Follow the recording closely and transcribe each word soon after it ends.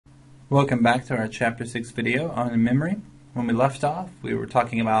Welcome back to our Chapter 6 video on memory. When we left off, we were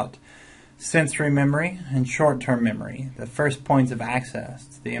talking about sensory memory and short-term memory, the first points of access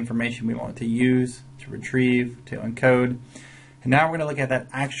to the information we want to use, to retrieve, to encode. And now we're going to look at that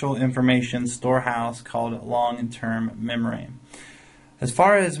actual information storehouse called long-term memory. As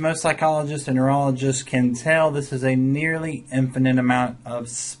far as most psychologists and neurologists can tell, this is a nearly infinite amount of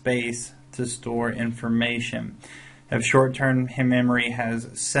space to store information. If short-term memory has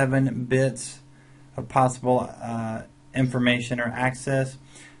 7 bits of possible information or access,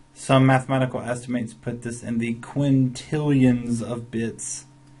 some mathematical estimates put this in the quintillions of bits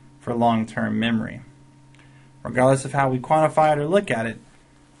for long-term memory. Regardless of how we quantify it or look at it,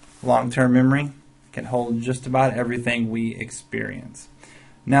 long-term memory can hold just about everything we experience.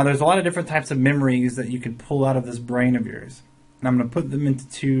 Now, there's a lot of different types of memories that you can pull out of this brain of yours, and I'm going to put them into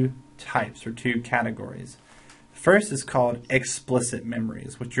 2 types or 2 categories. First is called explicit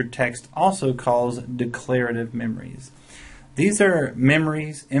memories, which your text also calls declarative memories. These are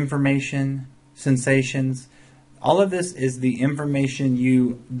memories, information, sensations. All of this is the information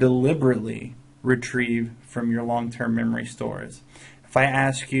you deliberately retrieve from your long-term memory stores. If I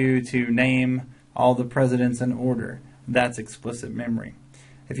ask you to name all the presidents in order, that's explicit memory.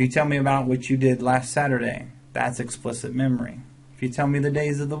 If you tell me about what you did last Saturday, that's explicit memory. If you tell me the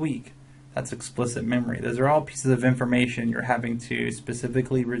days of the week, that's explicit memory. Those are all pieces of information you're having to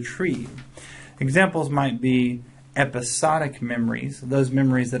specifically retrieve. Examples might be episodic memories, those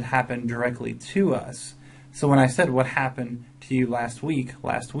memories that happen directly to us. So when I said what happened to you last week,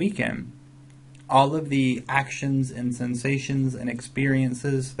 last weekend, all of the actions and sensations and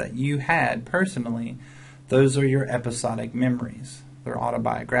experiences that you had personally, those are your episodic memories. They're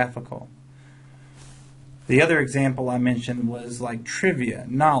autobiographical. The other example I mentioned was like trivia,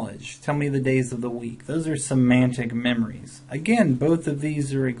 knowledge, tell me the days of the week. Those are semantic memories. Again, both of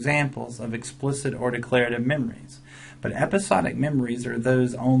these are examples of explicit or declarative memories. But episodic memories are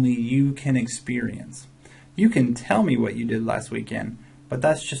those only you can experience. You can tell me what you did last weekend, but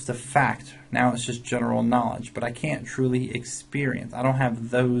that's just a fact. Now it's just general knowledge, but I can't truly experience. I don't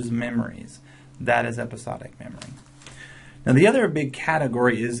have those memories. That is episodic memory. Now, the other big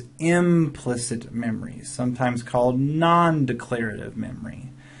category is implicit memories, sometimes called non-declarative memory.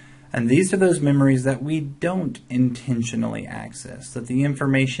 And these are those memories that we don't intentionally access, that the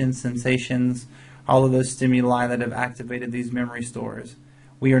information, sensations, all of those stimuli that have activated these memory stores,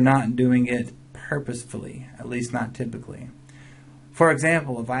 we are not doing it purposefully, at least not typically. For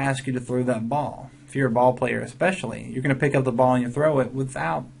example, if I ask you to throw that ball, if you're a ball player especially, you're going to pick up the ball and you throw it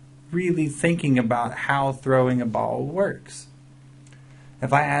without really thinking about how throwing a ball works.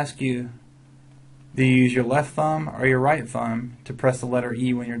 If I ask you, do you use your left thumb or your right thumb to press the letter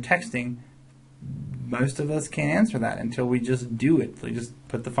E when you're texting, most of us can't answer that until we just do it. We just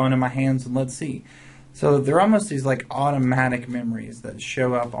put the phone in my hands and let's see. So they're almost these like automatic memories that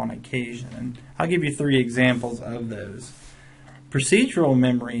show up on occasion. And I'll give you 3 examples of those. Procedural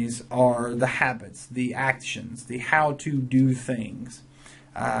memories are the habits, the actions, the how to do things.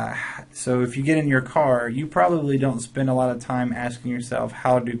 So if you get in your car, you probably don't spend a lot of time asking yourself,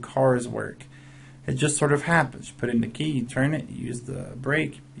 how do cars work? It just sort of happens. You put in the key, you turn it, you use the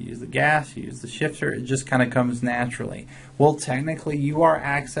brake, you use the gas, you use the shifter. It just kind of comes naturally. Well, technically, you are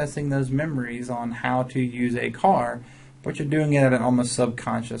accessing those memories on how to use a car, but you're doing it at an almost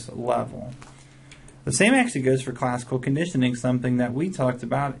subconscious level. The same actually goes for classical conditioning, something that we talked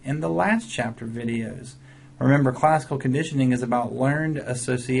about in the last chapter videos. Remember, classical conditioning is about learned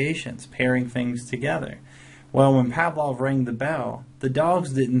associations, pairing things together. Well, when Pavlov rang the bell, the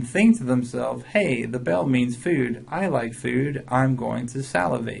dogs didn't think to themselves, hey, the bell means food. I like food. I'm going to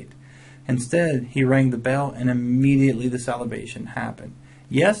salivate. Instead, he rang the bell and immediately the salivation happened.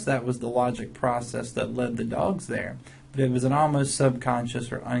 Yes, that was the logic process that led the dogs there, but it was an almost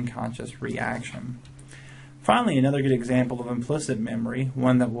subconscious or unconscious reaction. Finally, another good example of implicit memory,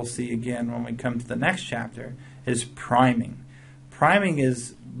 one that we'll see again when we come to the next chapter, is priming. Priming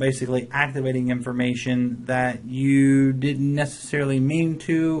is basically activating information that you didn't necessarily mean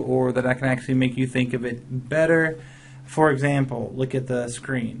to, or that I can actually make you think of it better. For example, look at the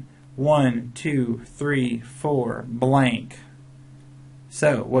screen. 1, 2, 3, 4, blank.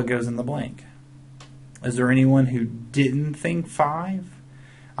 So, what goes in the blank? Is there anyone who didn't think 5?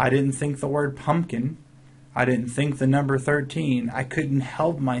 I didn't think the word pumpkin. I didn't think the number 13. I couldn't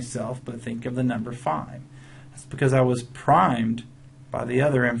help myself but think of the number 5. That's because I was primed by the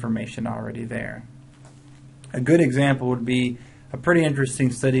other information already there. A good example would be a pretty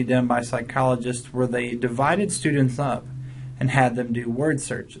interesting study done by psychologists where they divided students up and had them do word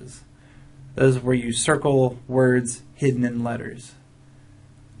searches. Those where you circle words hidden in letters.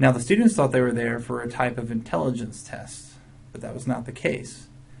 Now, the students thought they were there for a type of intelligence test, but that was not the case.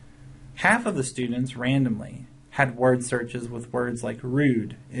 Half of the students randomly had word searches with words like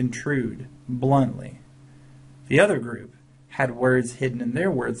rude, intrude, bluntly. The other group had words hidden in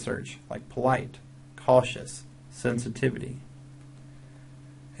their word search like polite, cautious, sensitivity.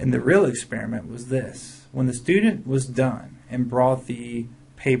 And the real experiment was this. When the student was done and brought the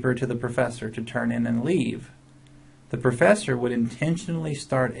paper to the professor to turn in and leave, the professor would intentionally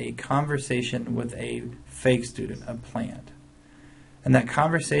start a conversation with a fake student, a plant. And that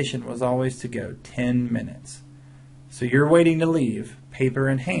conversation was always to go 10 minutes. So you're waiting to leave, paper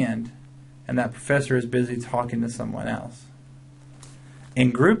in hand, and that professor is busy talking to someone else.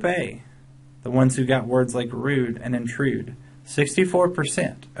 In Group A, the ones who got words like rude and intrude,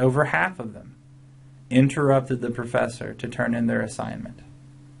 64%, over half of them, interrupted the professor to turn in their assignment.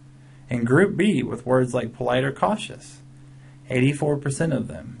 In Group B, with words like polite or cautious, 84% of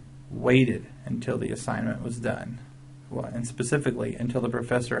them waited until the assignment was done, and specifically until the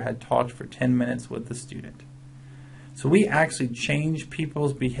professor had talked for 10 minutes with the student. So we actually change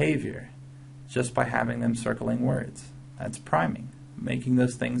people's behavior just by having them circling words. That's priming, making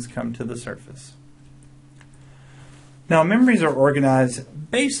those things come to the surface. Now, memories are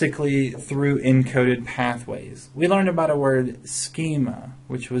organized basically through encoded pathways. We learned about a word schema,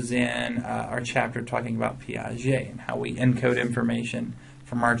 which was in our chapter talking about Piaget and how we encode information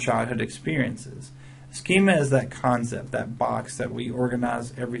from our childhood experiences. Schema is that concept, that box that we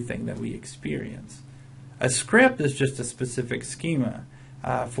organize everything that we experience. A script is just a specific schema.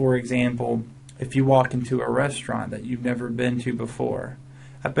 For example, if you walk into a restaurant that you've never been to before,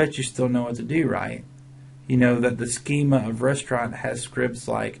 I bet you still know what to do, right? You know that the schema of restaurant has scripts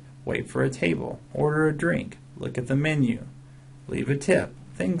like wait for a table, order a drink, look at the menu, leave a tip,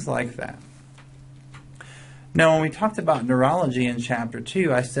 things like that. Now, when we talked about neurology in Chapter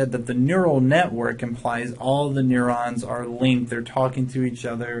 2, I said that the neural network implies all the neurons are linked. They're talking to each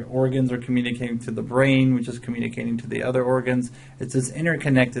other. Organs are communicating to the brain, which is communicating to the other organs. It's this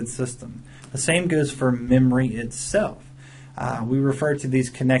interconnected system. The same goes for memory itself. We refer to these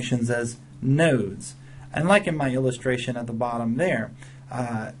connections as nodes. And like in my illustration at the bottom there,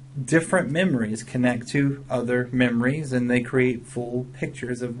 different memories connect to other memories, and they create full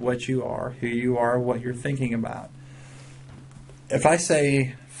pictures of what you are, who you are, what you're thinking about. If I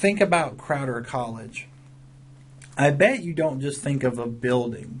say, think about Crowder College, I bet you don't just think of a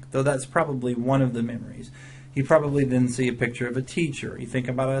building, though that's probably one of the memories. You probably then see a picture of a teacher. You think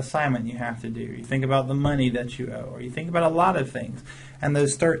about an assignment you have to do. You think about the money that you owe, or you think about a lot of things, and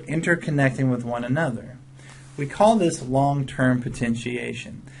those start interconnecting with one another. We call this long-term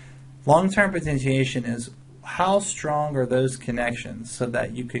potentiation. Long-term potentiation is how strong are those connections so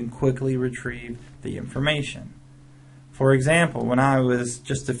that you can quickly retrieve the information. For example, when I was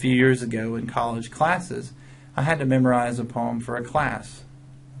just a few years ago in college classes, I had to memorize a poem for a class.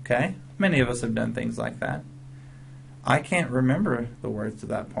 Okay? Many of us have done things like that. I can't remember the words to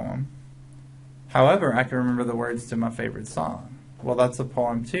that poem. However, I can remember the words to my favorite song. Well, that's a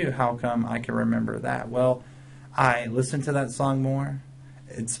poem too. How come I can remember that? Well, I listen to that song more.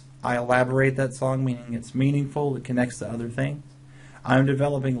 I elaborate that song, meaning it's meaningful, it connects to other things. I'm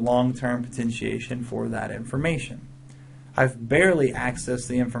developing long-term potentiation for that information. I've barely accessed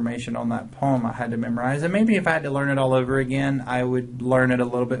the information on that poem I had to memorize, and maybe if I had to learn it all over again, I would learn it a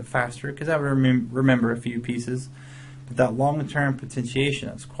little bit faster because I would remember a few pieces. But that long-term potentiation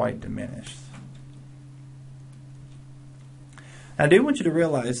is quite diminished. I do want you to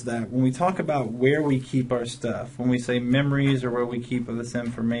realize that when we talk about where we keep our stuff, when we say memories or where we keep this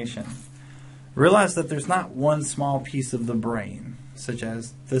information, realize that there's not one small piece of the brain, such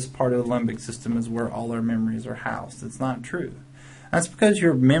as this part of the limbic system is where all our memories are housed. It's not true. That's because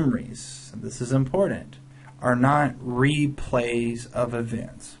your memories, and this is important, are not replays of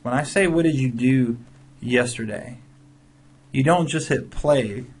events. When I say, what did you do yesterday? You don't just hit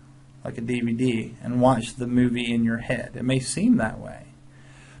play like a DVD, and watch the movie in your head. It may seem that way.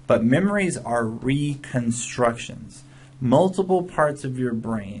 But memories are reconstructions. Multiple parts of your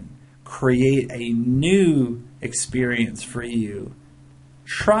brain create a new experience for you,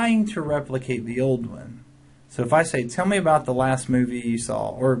 trying to replicate the old one. So if I say, tell me about the last movie you saw,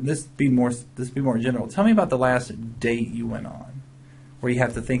 or this be more general, tell me about the last date you went on, where you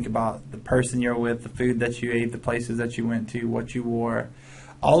have to think about the person you're with, the food that you ate, the places that you went to, what you wore.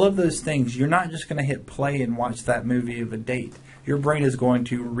 All of those things, you're not just going to hit play and watch that movie of a date. Your brain is going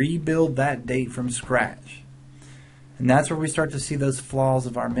to rebuild that date from scratch. And that's where we start to see those flaws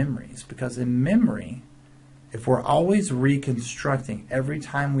of our memories. Because in memory, if we're always reconstructing every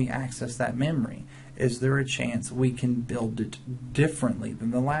time we access that memory, is there a chance we can build it differently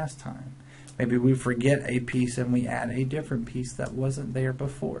than the last time? Maybe we forget a piece and we add a different piece that wasn't there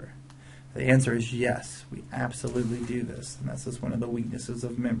before. The answer is yes, we absolutely do this, and that's just one of the weaknesses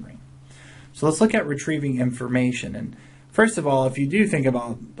of memory. So let's look at retrieving information. And first of all, if you do think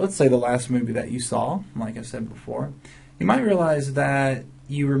about, let's say, the last movie that you saw, like I said before, you might realize that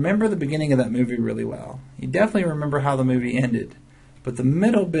you remember the beginning of that movie really well. You definitely remember how the movie ended, but the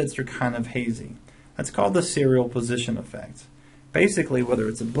middle bits are kind of hazy. That's called the serial position effect. Basically, whether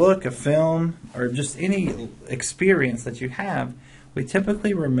it's a book, a film, or just any experience that you have, we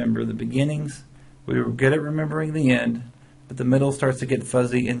typically remember the beginnings, we were good at remembering the end, but the middle starts to get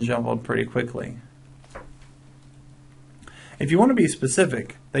fuzzy and jumbled pretty quickly. If you want to be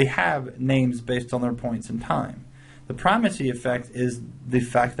specific, they have names based on their points in time. The primacy effect is the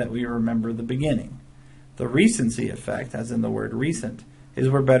fact that we remember the beginning. The recency effect, as in the word recent, is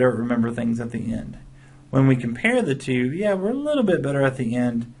we're better at remember things at the end. When we compare the two, yeah, we're a little bit better at the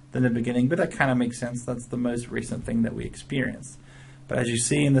end than the beginning, but that kind of makes sense. That's the most recent thing that we experienced. But as you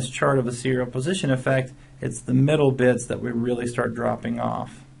see in this chart of the serial position effect, it's the middle bits that we really start dropping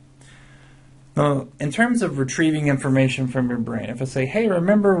off. Now, in terms of retrieving information from your brain, if I say, hey,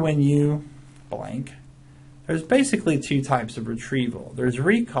 remember when you blank, there's basically two types of retrieval. There's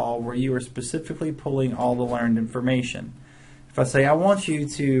recall, where you are specifically pulling all the learned information. If I say, I want you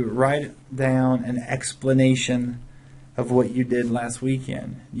to write down an explanation of what you did last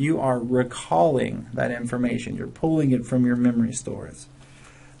weekend, you are recalling that information. You're pulling it from your memory stores.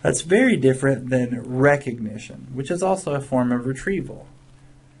 That's very different than recognition, which is also a form of retrieval.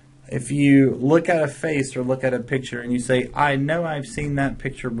 If you look at a face or look at a picture and you say, I know I've seen that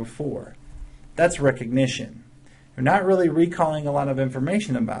picture before, that's recognition. You're not really recalling a lot of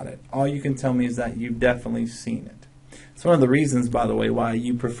information about it. All you can tell me is that you've definitely seen it. It's one of the reasons, by the way, why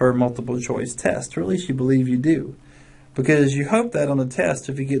you prefer multiple choice tests, or at least you believe you do. Because you hope that on a test,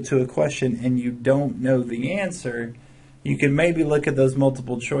 if you get to a question and you don't know the answer, you can maybe look at those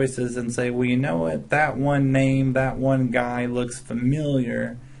multiple choices and say, well, you know what, that one name, that one guy looks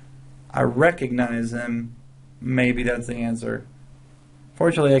familiar. I recognize him. Maybe that's the answer.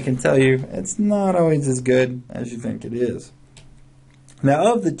 Fortunately, I can tell you, it's not always as good as you think it is.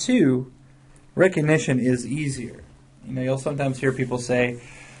 Now, of the two, recognition is easier. You know, you'll sometimes hear people say,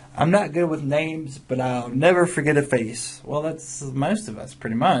 I'm not good with names, but I'll never forget a face. Well, that's most of us,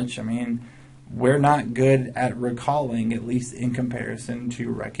 pretty much. I mean, we're not good at recalling, at least in comparison to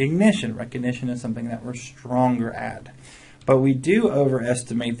recognition. Recognition is something that we're stronger at. But we do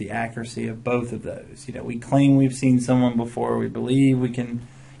overestimate the accuracy of both of those. You know, we claim we've seen someone before. We believe we can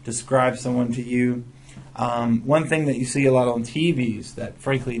describe someone to you. One thing that you see a lot on TVs that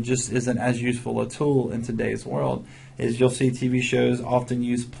frankly just isn't as useful a tool in today's world is you'll see TV shows often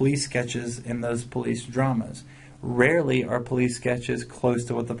use police sketches in those police dramas. Rarely are police sketches close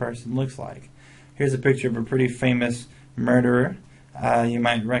to what the person looks like. Here's a picture of a pretty famous murderer you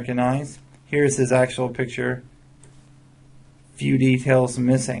might recognize. Here's his actual picture. Few details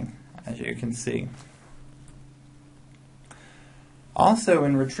missing, as you can see. Also,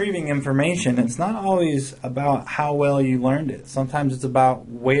 in retrieving information, it's not always about how well you learned it. Sometimes it's about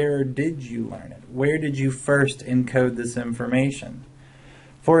where did you learn it? Where did you first encode this information?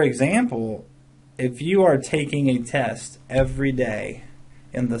 For example, if you are taking a test every day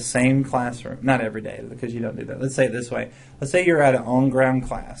in the same classroom, not every day because you don't do that. Let's say it this way. Let's say you're at an on-ground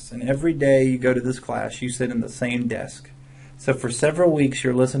class, and every day you go to this class, you sit in the same desk. So for several weeks,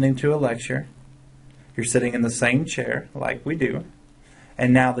 you're listening to a lecture. You're sitting in the same chair, like we do.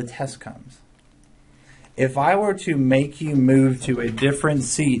 And now the test comes. If I were to make you move to a different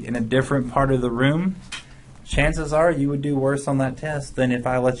seat in a different part of the room, chances are you would do worse on that test than if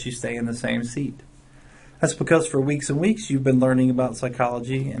I let you stay in the same seat. That's because for weeks and weeks you've been learning about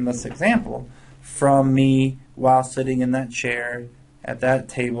psychology in this example from me while sitting in that chair, at that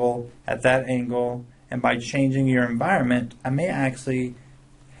table, at that angle, and by changing your environment, I may actually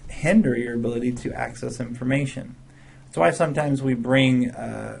hinder your ability to access information. That's why sometimes we bring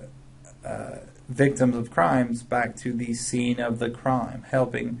victims of crimes back to the scene of the crime,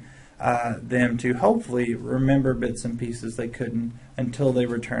 helping them to hopefully remember bits and pieces they couldn't until they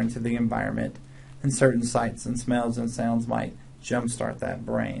return to the environment. And certain sights and smells and sounds might jumpstart that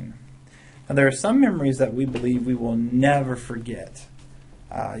brain. Now, there are some memories that we believe we will never forget.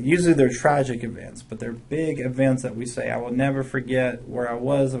 Usually they're tragic events, but they're big events that we say, I will never forget where I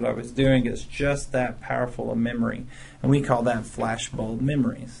was, what I was doing. It's just that powerful a memory. And we call that flashbulb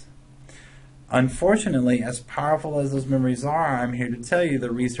memories. Unfortunately, as powerful as those memories are, I'm here to tell you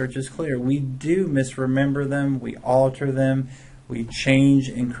the research is clear. We do misremember them. We alter them. We change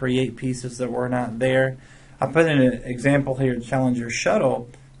and create pieces that were not there. I put in an example here, Challenger Shuttle,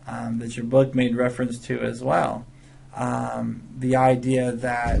 that your book made reference to as well. The idea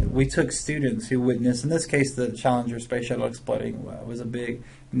that we took students who witnessed, in this case the Challenger space shuttle exploding was a big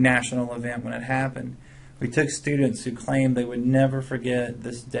national event when it happened. We took students who claimed they would never forget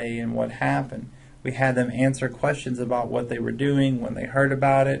this day and what happened. We had them answer questions about what they were doing when they heard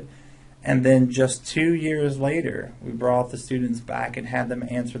about it. And then just 2 years later, we brought the students back and had them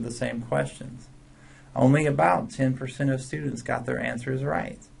answer the same questions. Only about 10% of students got their answers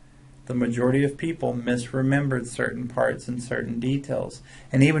right. The majority of people misremembered certain parts and certain details.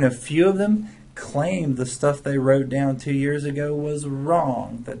 And even a few of them claimed the stuff they wrote down 2 years ago was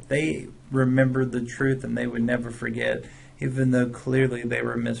wrong, that they remembered the truth and they would never forget, even though clearly they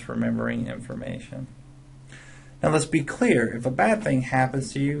were misremembering information. Now let's be clear, if a bad thing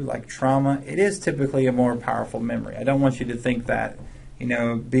happens to you, like trauma, it is typically a more powerful memory. I don't want you to think that,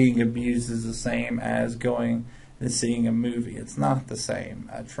 being abused is the same as going and seeing a movie. It's not the same.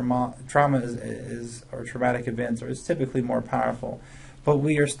 Trauma is or traumatic events is typically more powerful, but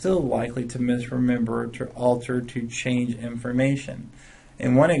we are still likely to misremember, to alter, to change information.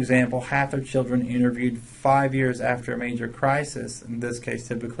 In one example, half of children interviewed 5 years after a major crisis, in this case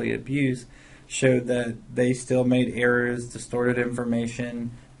typically abuse, showed that they still made errors, distorted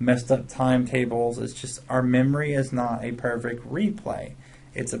information, messed up timetables. It's just our memory is not a perfect replay.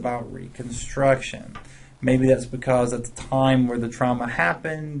 It's about reconstruction. Maybe that's because at the time where the trauma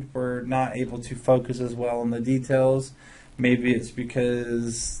happened, we're not able to focus as well on the details. Maybe it's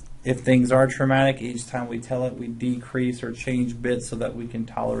because if things are traumatic, each time we tell it, we decrease or change bits so that we can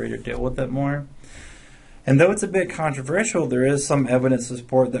tolerate or deal with it more. And though it's a bit controversial, there is some evidence to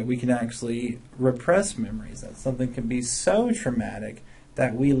support that we can actually repress memories, that something can be so traumatic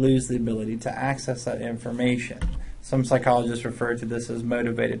that we lose the ability to access that information. Some psychologists refer to this as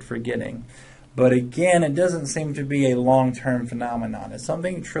motivated forgetting. But again, it doesn't seem to be a long-term phenomenon. If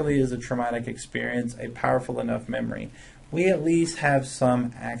something truly is a traumatic experience, a powerful enough memory, we at least have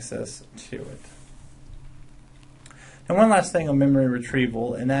some access to it. And one last thing on memory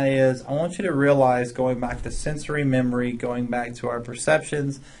retrieval, and that is I want you to realize, going back to sensory memory, going back to our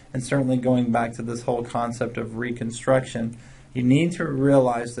perceptions, and certainly going back to this whole concept of reconstruction, you need to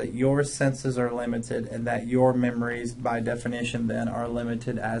realize that your senses are limited and that your memories, by definition, then are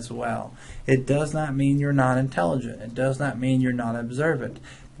limited as well. It does not mean you're not intelligent. It does not mean you're not observant.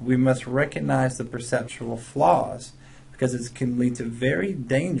 We must recognize the perceptual flaws because it can lead to very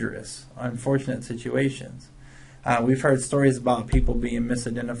dangerous, unfortunate situations. We've heard stories about people being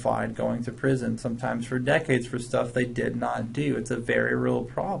misidentified, going to prison, sometimes for decades, for stuff they did not do. It's a very real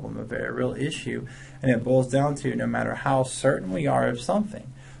problem, a very real issue, and it boils down to no matter how certain we are of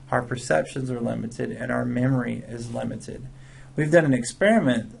something, our perceptions are limited and our memory is limited. We've done an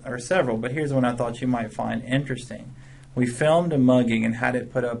experiment, or several, but here's one I thought you might find interesting. We filmed a mugging and had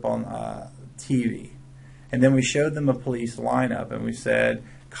it put up on TV, and then we showed them a police lineup and we said,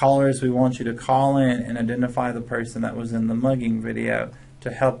 callers, we want you to call in and identify the person that was in the mugging video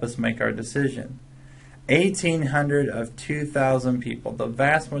to help us make our decision. 1,800 of 2,000 people, the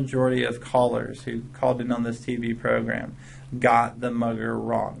vast majority of callers who called in on this TV program, got the mugger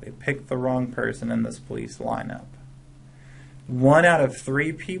wrong. They picked the wrong person in this police lineup. 1 out of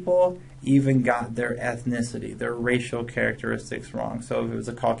 3 people even got their ethnicity, their racial characteristics wrong. So if it was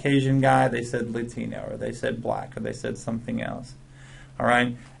a Caucasian guy, they said Latino, or they said black, or they said something else. All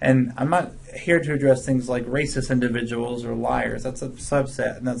right, and I'm not here to address things like racist individuals or liars. That's a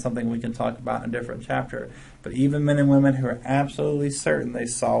subset, and that's something we can talk about in a different chapter. But even men and women who are absolutely certain they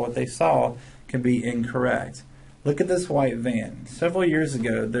saw what they saw can be incorrect. Look at this white van. Several years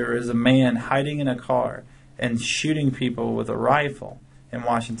ago, there was a man hiding in a car and shooting people with a rifle in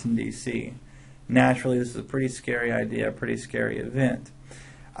Washington, D.C. Naturally, this is a pretty scary idea, a pretty scary event.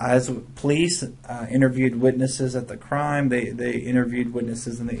 As police interviewed witnesses at the crime, they interviewed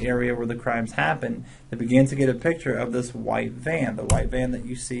witnesses in the area where the crimes happened, they began to get a picture of this white van, the white van that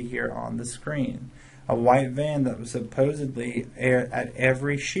you see here on the screen. A white van that was supposedly at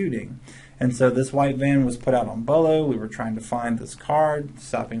every shooting. And so this white van was put out on Bolo. We were trying to find this car,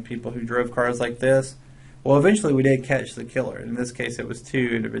 stopping people who drove cars like this. Well, eventually we did catch the killer. In this case, it was 2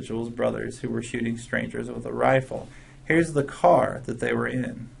 individuals, brothers, who were shooting strangers with a rifle. Here's the car that they were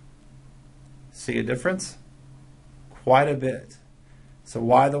in. See a difference? Quite a bit. So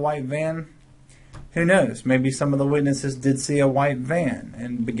why the white van? Who knows? Maybe some of the witnesses did see a white van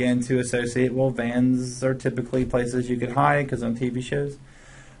and began to associate, well, vans are typically places you could hide because on TV shows.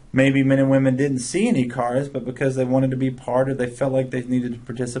 Maybe men and women didn't see any cars, but because they wanted to be part or they felt like they needed to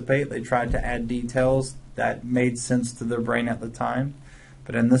participate, they tried to add details that made sense to their brain at the time.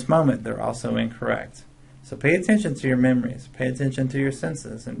 But in this moment, they're also incorrect. So pay attention to your memories, pay attention to your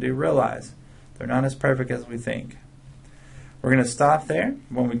senses, and do realize they're not as perfect as we think. We're going to stop there.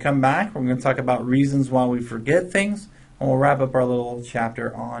 When we come back, we're going to talk about reasons why we forget things, and we'll wrap up our little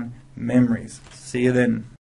chapter on memories. See you then.